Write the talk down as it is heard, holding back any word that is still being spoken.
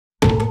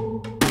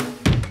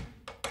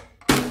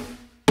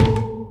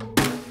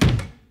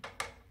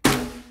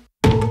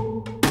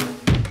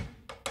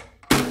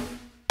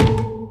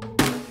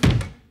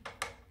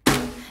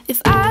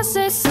If I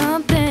say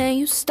something,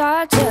 you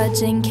start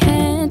judging.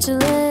 Can't you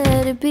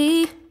let it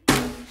be?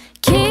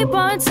 Keep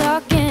on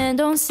talking,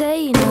 don't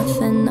say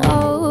nothing.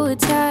 Oh,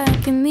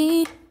 attacking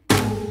me.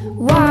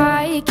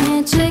 Why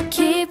can't you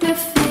keep your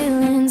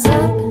feelings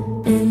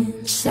up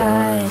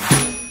inside?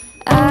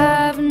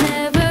 I've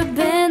never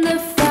been the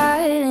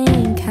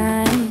fighting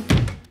kind.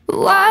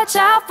 Watch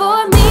out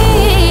for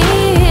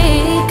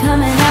me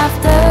coming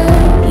after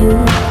you.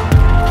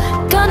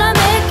 Gonna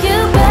make you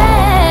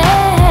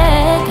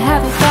beg.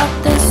 Have you thought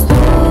this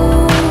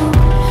through?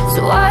 So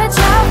watch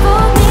out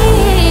for me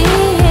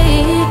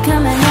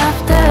coming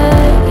after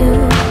you.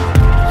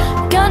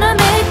 Gonna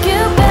make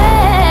you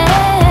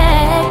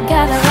beg.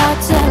 Got a lot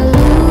to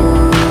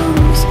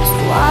lose. So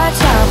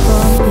watch out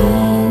for me.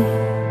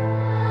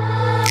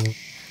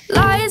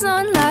 Lies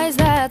on lies,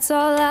 that's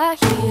all I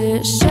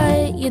hear.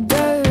 Shut your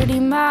dirty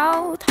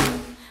mouth.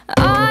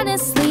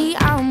 Honestly,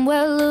 I'm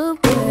well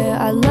aware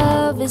our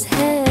love is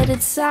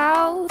headed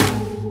south.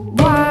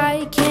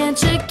 Why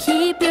can't you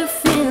keep your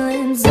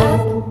feelings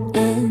up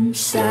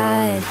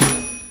inside?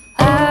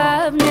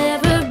 I've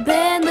never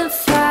been the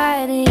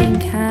fighting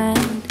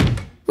kind.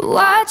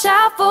 Watch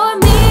out for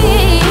me